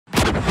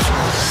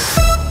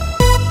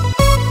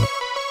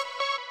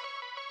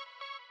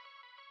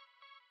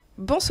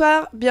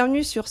Bonsoir,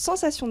 bienvenue sur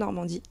Sensation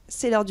Normandie.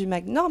 C'est l'heure du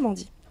mag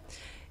Normandie.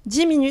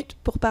 10 minutes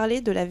pour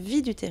parler de la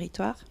vie du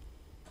territoire.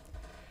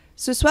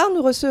 Ce soir,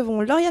 nous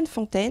recevons Lauriane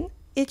FONTAINE,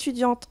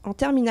 étudiante en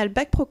terminale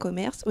Bac Pro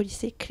Commerce au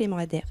lycée Clément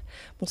Ader.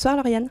 Bonsoir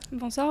Lauriane.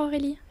 Bonsoir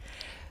Aurélie.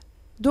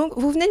 Donc,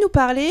 vous venez nous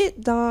parler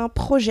d'un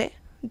projet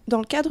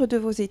dans le cadre de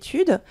vos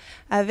études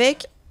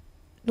avec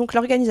donc,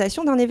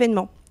 l'organisation d'un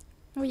événement.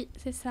 Oui,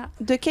 c'est ça.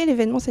 De quel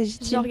événement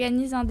s'agit-il ?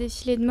 J'organise un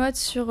défilé de mode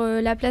sur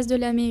la place de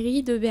la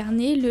mairie de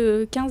Bernay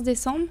le 15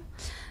 décembre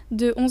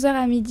de 11h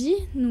à midi.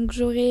 Donc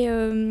j'aurai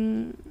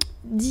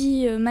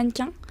 10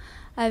 mannequins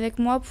avec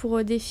moi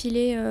pour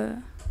défiler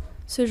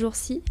ce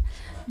jour-ci.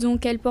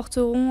 Donc elles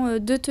porteront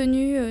 2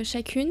 tenues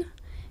chacune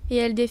et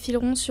elles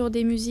défileront sur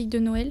des musiques de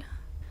Noël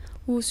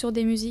ou sur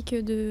des musiques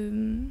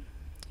de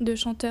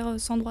chanteurs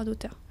sans droit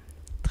d'auteur.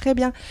 Très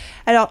bien.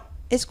 Alors,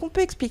 est-ce qu'on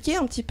peut expliquer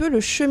un petit peu le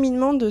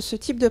cheminement de ce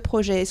type de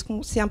projet ? Est-ce que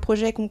c'est un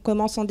projet qu'on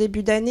commence en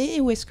début d'année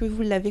ou est-ce que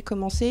vous l'avez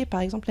commencé, par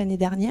exemple, l'année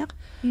dernière ?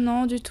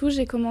 Non, du tout.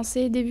 J'ai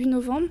commencé début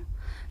novembre,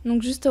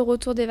 donc juste au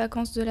retour des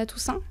vacances de la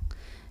Toussaint.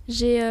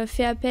 J'ai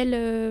fait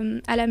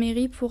appel à la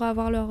mairie pour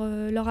avoir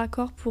leur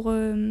accord pour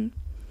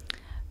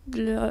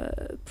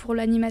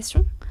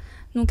l'animation.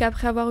 Donc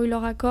après avoir eu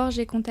leur accord,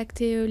 j'ai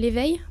contacté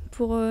l'éveil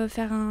pour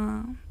faire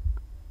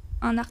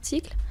un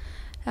article,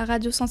 la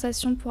Radio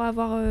Sensation pour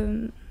avoir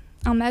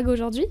un mag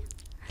aujourd'hui.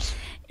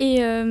 Et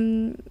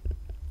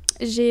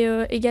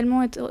j'ai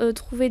également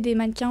trouvé des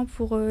mannequins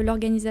pour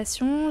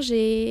l'organisation.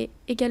 J'ai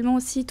également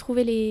aussi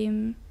trouvé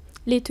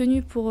les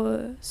tenues pour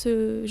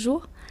ce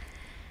jour.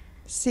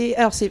 C'est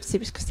parce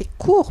que c'est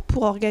court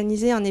pour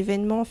organiser un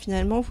événement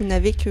finalement. Vous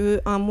n'avez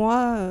qu'un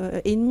mois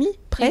et demi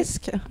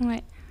presque.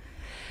 Ouais.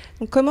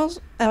 Donc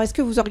alors est-ce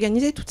que vous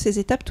organisez toutes ces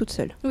étapes toute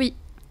seule ? Oui.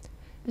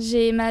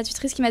 J'ai ma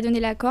tutrice qui m'a donné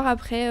l'accord.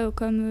 Après,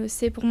 comme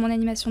c'est pour mon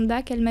animation de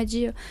bac, elle m'a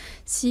dit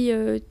si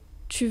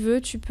tu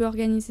veux, tu peux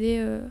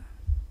organiser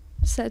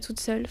ça toute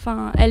seule.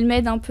 Enfin, elle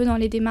m'aide un peu dans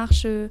les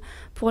démarches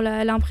pour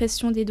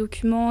l'impression des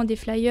documents, des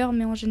flyers,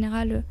 mais en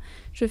général,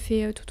 je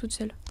fais tout toute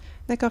seule.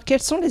 D'accord.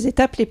 Quelles sont les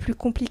étapes les plus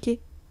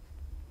compliquées ?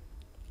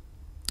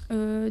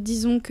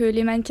 Disons que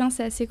les mannequins,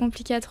 c'est assez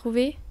compliqué à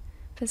trouver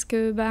parce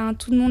que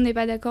tout le monde n'est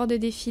pas d'accord de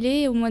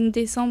défiler. Au mois de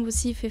décembre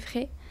aussi, il fait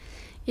frais.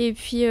 Et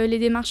puis les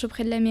démarches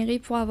auprès de la mairie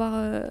pour avoir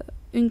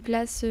une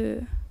place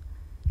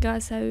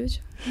grâce à eux.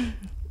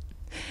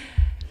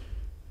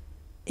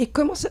 Et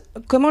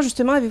comment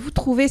justement avez-vous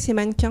trouvé ces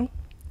mannequins ?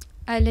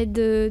 À l'aide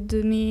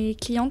de mes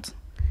clientes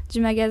du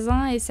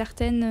magasin et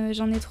certaines,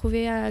 j'en ai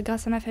trouvé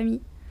grâce à ma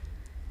famille.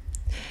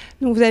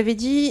 Donc vous avez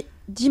dit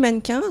 10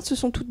 mannequins, ce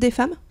sont toutes des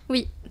femmes ?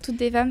 Oui, toutes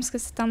des femmes parce que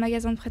c'est un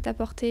magasin de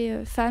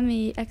prêt-à-porter femmes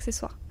et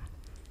accessoires.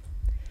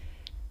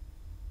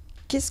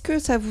 Qu'est-ce que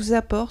ça vous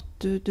apporte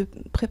de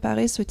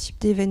préparer ce type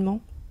d'événement ?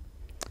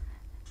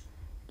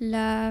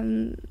 La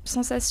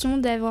sensation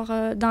d'avoir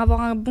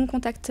un bon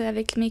contact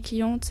avec mes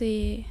clientes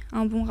et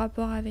un bon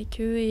rapport avec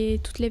eux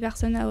et toutes les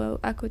personnes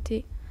à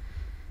côté.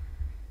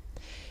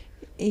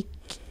 Et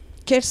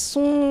quelles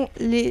sont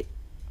les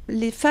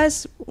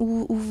phases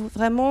où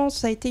vraiment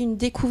ça a été une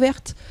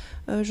découverte ?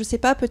 Je ne sais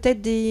pas,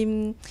 peut-être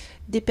des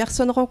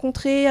personnes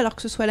rencontrées, alors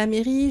que ce soit à la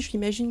mairie,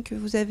 j'imagine que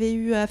vous avez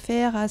eu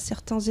affaire à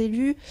certains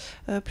élus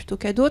plutôt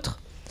qu'à d'autres.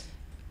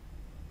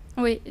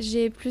 Oui,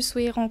 j'ai plus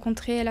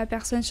rencontré la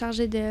personne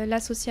chargée de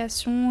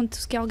l'association, tout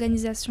ce qui est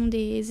organisation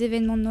des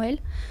événements de Noël.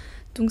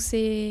 Donc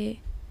c'est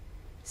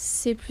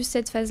plus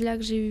cette phase-là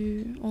que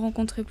j'ai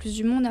rencontré plus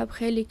du monde.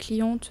 Après, les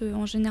clientes,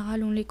 en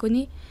général, on les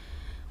connaît.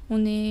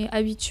 On est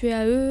habitué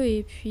à eux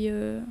et puis...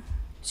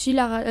 Si,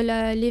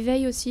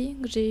 l'éveil aussi,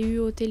 que j'ai eu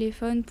au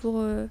téléphone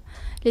pour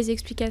les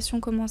explications,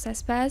 comment ça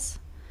se passe,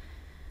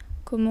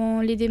 comment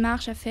les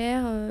démarches à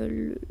faire,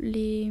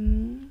 les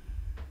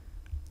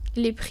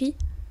prix.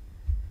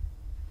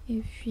 Et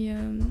puis...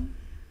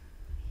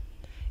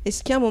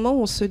 Est-ce qu'il y a un moment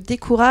où on se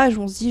décourage,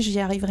 où on se dit « j'y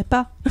arriverai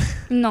pas » ?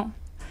 Non,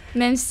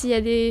 même s'il y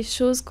a des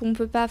choses qu'on ne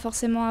peut pas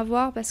forcément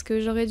avoir, parce que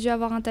j'aurais dû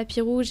avoir un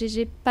tapis rouge et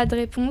j'ai pas de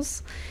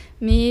réponse,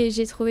 mais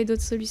j'ai trouvé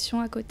d'autres solutions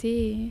à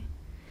côté et...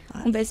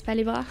 On baisse pas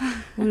les bras.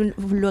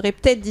 Vous l'aurez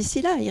peut-être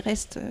d'ici là. Il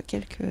reste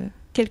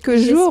quelques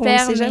jours, on ne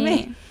sait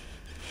jamais.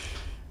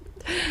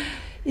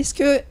 Est-ce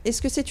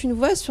que c'est une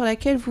voie sur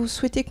laquelle vous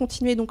souhaitez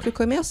continuer donc le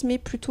commerce, mais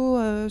plutôt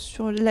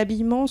sur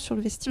l'habillement, sur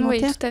le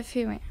vestimentaire ? Oui, tout à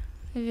fait, oui.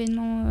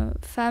 Événement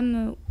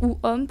femme ou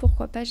homme,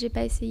 pourquoi pas. J'ai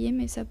pas essayé,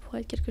 mais ça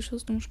pourrait être quelque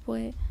chose dont je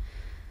pourrais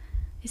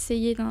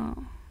essayer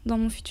dans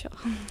mon futur.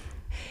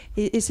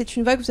 Et c'est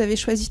une voie que vous avez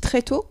choisie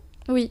très tôt ?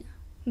 Oui.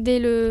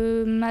 Dès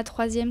ma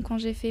troisième, quand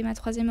j'ai fait ma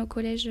troisième au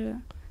collège,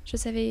 je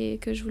savais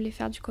que je voulais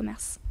faire du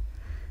commerce.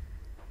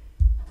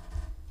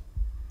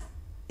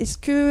 Est-ce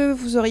que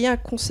vous auriez un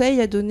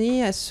conseil à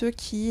donner à ceux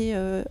qui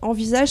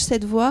envisagent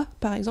cette voie,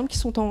 par exemple, qui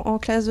sont en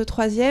classe de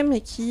troisième et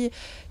qui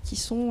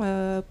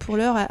sont pour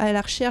l'heure à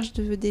la recherche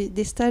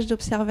des stages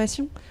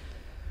d'observation ?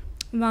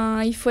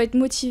 Il faut être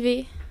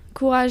motivé,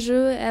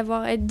 courageux,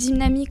 être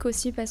dynamique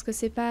aussi parce que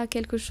c'est pas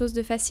quelque chose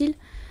de facile.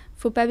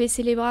 Faut pas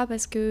baisser les bras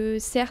parce que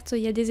certes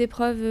il y a des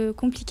épreuves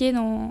compliquées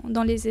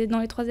dans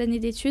les 3 années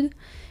d'études,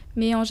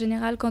 Mais en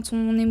général, quand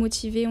on est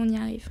motivé, on y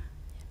arrive.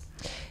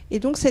 Et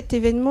donc cet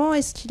événement,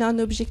 est-ce qu'il a un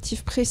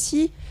objectif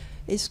précis ?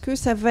 Est-ce que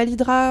ça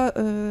validera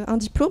un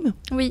diplôme ?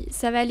 Oui,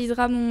 ça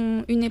validera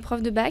une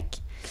épreuve de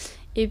bac.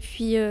 Et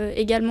puis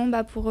également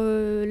pour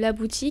la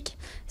boutique,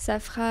 ça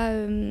fera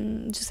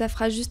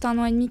juste 1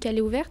 an et demi qu'elle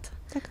est ouverte.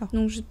 D'accord.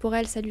 Donc pour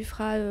elle, ça lui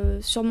fera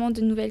sûrement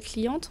de nouvelles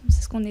clientes,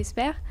 c'est ce qu'on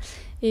espère.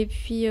 Et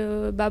puis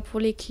pour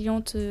les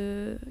clientes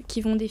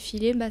qui vont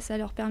défiler, ça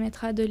leur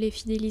permettra de les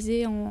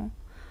fidéliser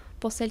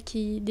pour celles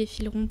qui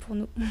défileront pour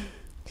nous.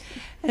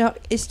 Alors,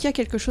 est-ce qu'il y a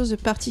quelque chose de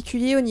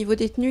particulier au niveau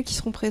des tenues qui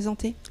seront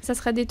présentées ? Ça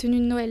sera des tenues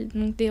de Noël,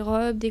 donc des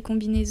robes, des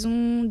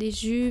combinaisons, des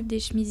jupes, des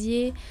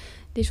chemisiers,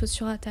 des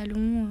chaussures à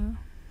talons.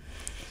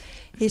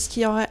 Est-ce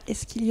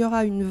qu'il y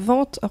aura une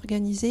vente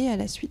organisée à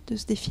la suite de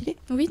ce défilé ?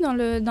 Oui, dans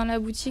la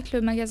boutique,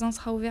 le magasin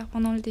sera ouvert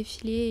pendant le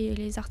défilé et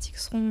les articles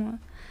seront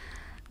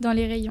dans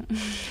les rayons.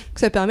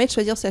 Ça permet de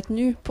choisir sa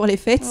tenue pour les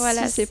fêtes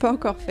voilà, si c'est pas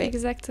encore fait.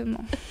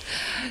 Exactement.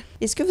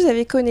 Est-ce que vous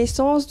avez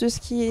connaissance de ce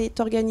qui est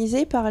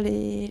organisé par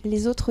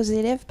les autres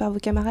élèves, par vos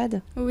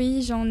camarades ?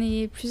 Oui, j'en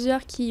ai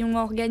plusieurs qui ont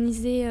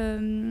organisé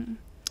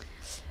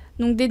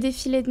donc des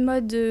défilés de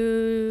mode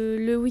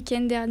le week-end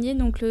dernier,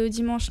 donc le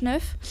dimanche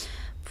 9,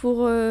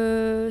 pour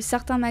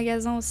certains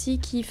magasins aussi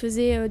qui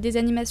faisaient des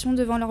animations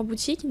devant leur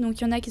boutique.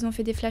 Donc il y en a qui ont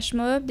fait des flash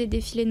mobs, des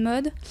défilés de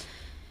mode.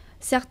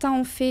 Certains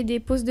ont fait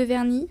des poses de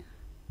vernis.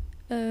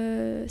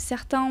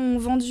 Certains ont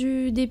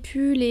vendu des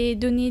pulls et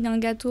donné un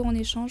gâteau en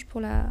échange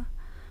pour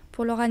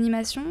leur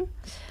animation.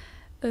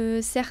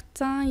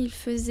 Certains, ils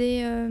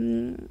faisaient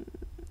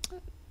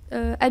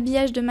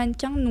habillage de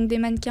mannequins, donc des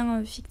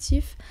mannequins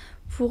fictifs,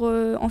 pour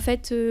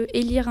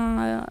élire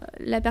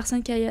la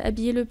personne qui a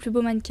habillé le plus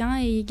beau mannequin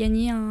et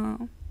gagner un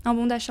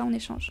bon d'achat en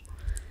échange.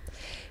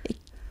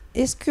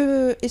 Est-ce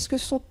que ce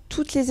sont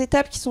toutes les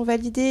étapes qui sont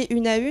validées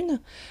une à une,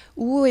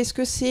 ou est-ce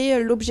que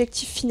c'est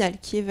l'objectif final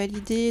qui est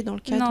validé dans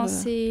le cadre... Non,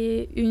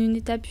 c'est une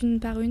étape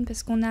une par une,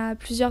 parce qu'on a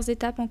plusieurs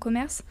étapes en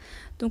commerce.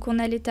 Donc on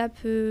a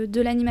l'étape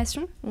de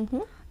l'animation,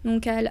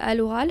 donc à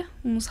l'oral,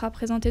 où on sera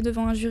présenté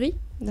devant un jury.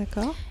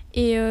 D'accord.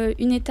 Et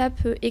une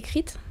étape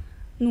écrite,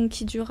 donc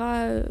qui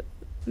durera,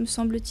 me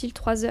semble-t-il,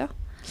 3 heures.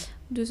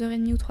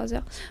 2h30 ou 3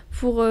 heures,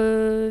 pour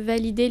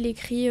valider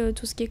l'écrit,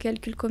 tout ce qui est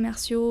calculs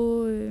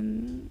commerciaux.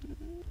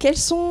 Quelles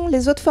sont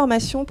les autres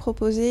formations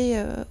proposées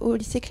au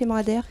lycée Clément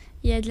Ader ?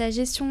 Il y a de la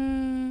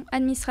gestion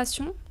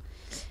administration,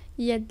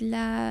 il y a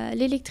de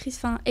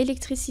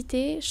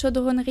l'électricité,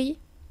 chaudronnerie,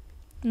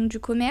 donc du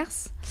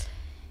commerce,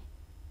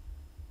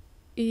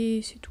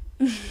 et c'est tout.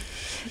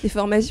 Des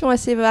formations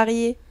assez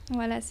variées.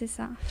 Voilà, c'est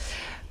ça.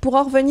 Pour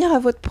en revenir à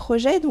votre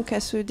projet, donc à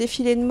ce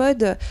défilé de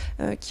mode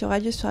qui aura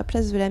lieu sur la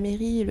place de la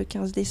mairie le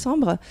 15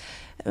 décembre,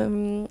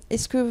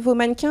 est-ce que vos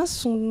mannequins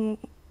sont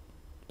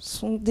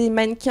des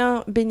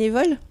mannequins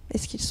bénévoles ?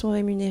 Est-ce qu'ils sont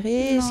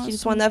rémunérés ? Est-ce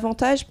qu'ils ont un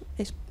avantage ?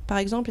 Par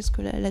exemple, est-ce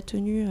que la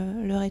tenue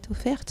leur est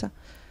offerte ?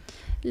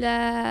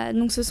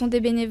 Donc ce sont des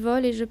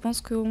bénévoles et je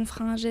pense qu'on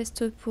fera un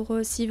geste pour,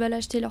 s'ils veulent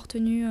acheter leur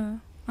tenue,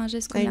 un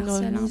geste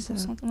commercial.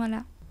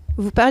 Voilà.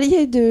 Vous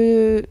parliez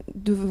de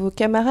vos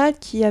camarades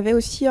qui avaient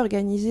aussi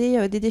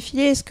organisé des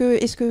défilés. Est-ce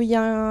qu'il y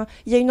a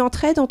une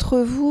entraide entre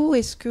vous ? Ou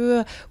est-ce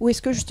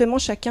que justement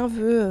chacun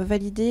veut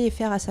valider et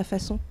faire à sa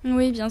façon ?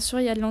 Oui, bien sûr,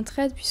 il y a de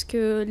l'entraide puisque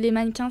les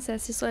mannequins, c'est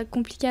assez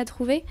compliqué à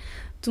trouver.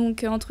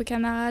 Donc entre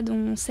camarades,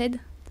 on s'aide.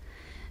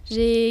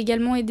 J'ai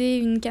également aidé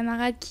une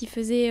camarade qui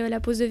faisait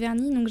la pose de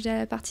vernis, donc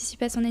j'ai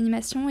participé à son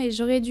animation et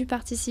j'aurais dû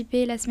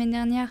participer la semaine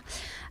dernière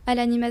à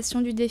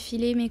l'animation du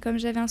défilé, mais comme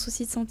j'avais un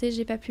souci de santé,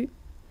 j'ai pas pu.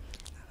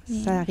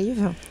 Ça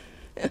arrive.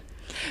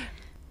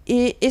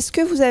 Et est-ce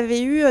que vous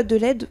avez eu de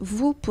l'aide,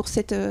 vous, pour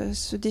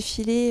ce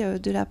défilé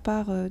de la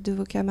part de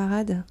vos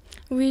camarades ?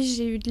 Oui,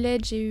 j'ai eu de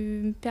l'aide. J'ai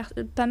eu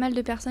pas mal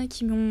de personnes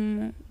qui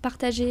m'ont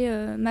partagé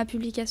ma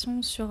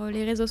publication sur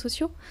les réseaux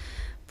sociaux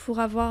pour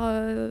avoir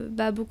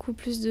beaucoup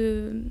plus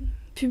de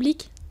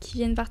public qui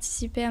viennent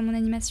participer à mon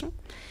animation.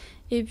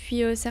 Et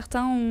puis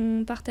certains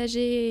ont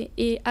partagé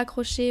et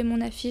accroché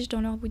mon affiche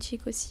dans leur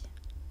boutique aussi.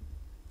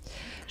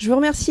 Je vous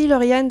remercie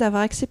Lauriane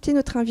d'avoir accepté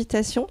notre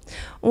invitation.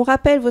 On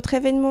rappelle votre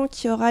événement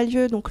qui aura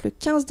lieu donc le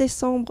 15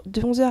 décembre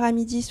de 11h à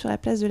midi sur la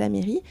place de la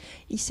mairie.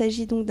 Il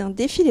s'agit donc d'un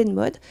défilé de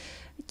mode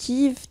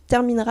qui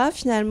terminera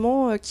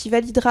finalement, qui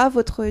validera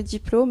votre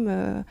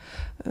diplôme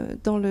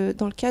dans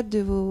le cadre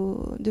de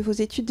vos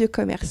études de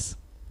commerce.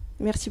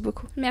 Merci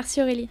beaucoup.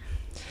 Merci Aurélie.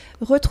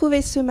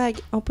 Retrouvez ce mag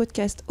en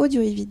podcast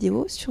audio et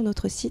vidéo sur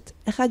notre site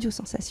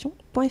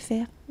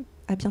radiosensation.fr.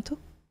 À bientôt.